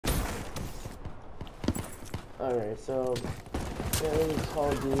Alright, so yeah, this is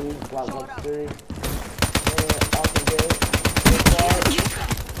Call of Duty Black Ops 3. And awesome game.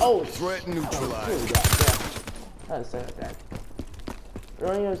 Oh, threat neutralized. I suck at that. I'm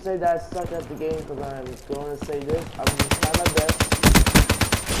not gonna say that I suck at the game because I'm going to say this. I'm gonna try my best.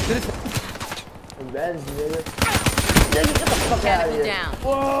 Revenge, nigga. Nigga, get the fuck out of here. Down.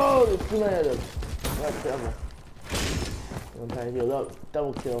 Whoa, there's too many of them. Right, camera. I'm trying to heal up.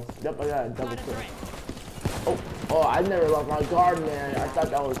 Double kill. Yep, I got a double kill. Oh, I never left my guard, man. I thought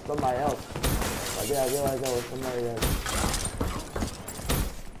that was somebody else. But yeah, I realized that was somebody else.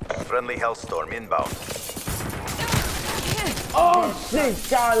 Friendly Hellstorm inbound. Oh shit,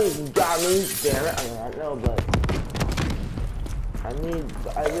 got me. Damn it. I mean, I know, but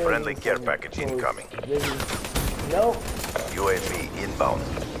I really Friendly need care some package incoming. vision. Nope. UAV inbound.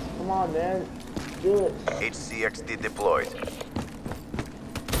 Come on, man. Do it. HCXD deployed.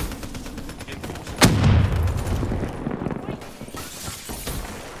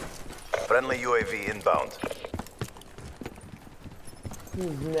 Friendly UAV inbound.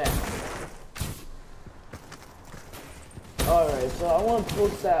 Who's next? Alright, so I want to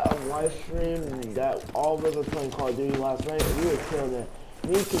post that on live stream that all of us were playing Call of Duty last night and we were killing it.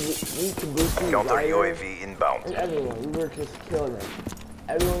 Me, Kabuki, Counter Ryder, UAV inbound. and everyone. We were just killing it.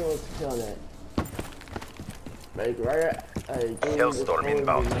 Everyone was killing it. Like, right Hellstorm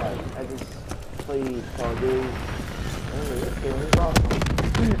inbound. I just played Call of Duty. It's awesome.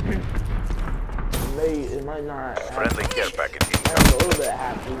 It might not have, Friendly care package I have incoming. a little bit of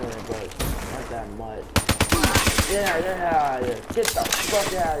happy in it, but not that much. Yeah, get out of here. Get the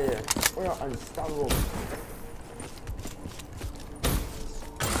fuck out of here. We're unstoppable.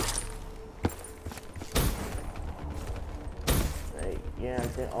 Like, yeah, I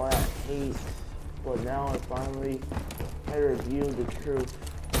think all that hate, but now I finally revealed the truth.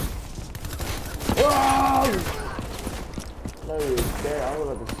 Whoa! No, he was there. I was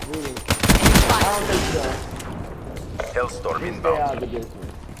about to shoot him. I don't think so. Hellstorm Stay inbound. out of the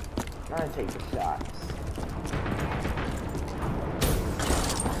business. I take the shots.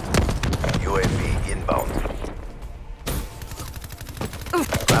 UAV inbound.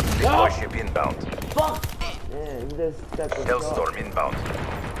 Rapid warship inbound. Fuck! Man, he just got the Hellstorm inbound.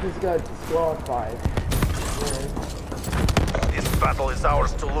 He's got disqualified. Man. This battle is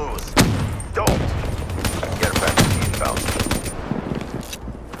ours to lose. Don't! Care package inbound.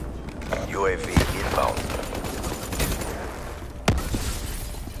 UAV inbound.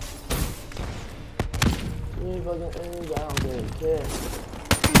 You ain't fucking enemies, I don't really care.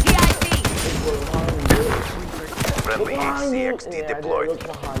 TIC. Look behind you. Friendly Look behind you. HCXD Yeah, I did. deployed. Look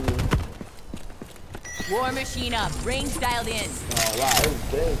behind you. War machine up. Range dialed in. Oh wow, it's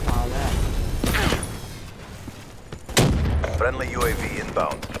game time now. Friendly UAV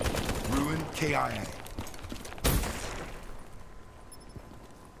inbound. Ruin KIA.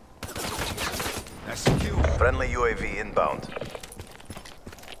 That's secure. Friendly UAV inbound.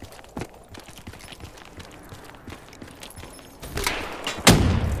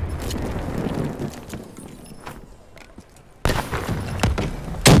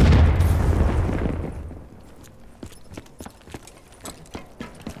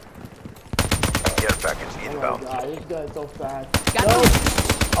 Care package Oh my inbound. god, this guy's so fast. Got No! him.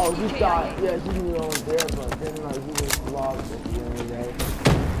 Oh, he got, yeah, he knew I was there, but then like he was lost at the end of the day.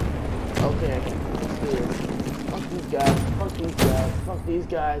 Okay, let's do it. Fuck these guys, fuck these guys, fuck these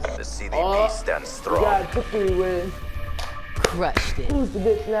guys. The CDP stands We strong. got a victory win. Crushed it. Who's the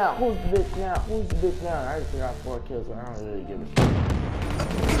bitch now? Who's the bitch now? Who's the bitch now? I just got 4 kills, so I don't really give a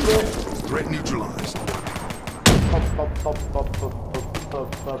shit. Threat neutralized.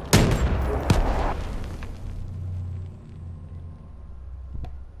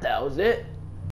 That was it.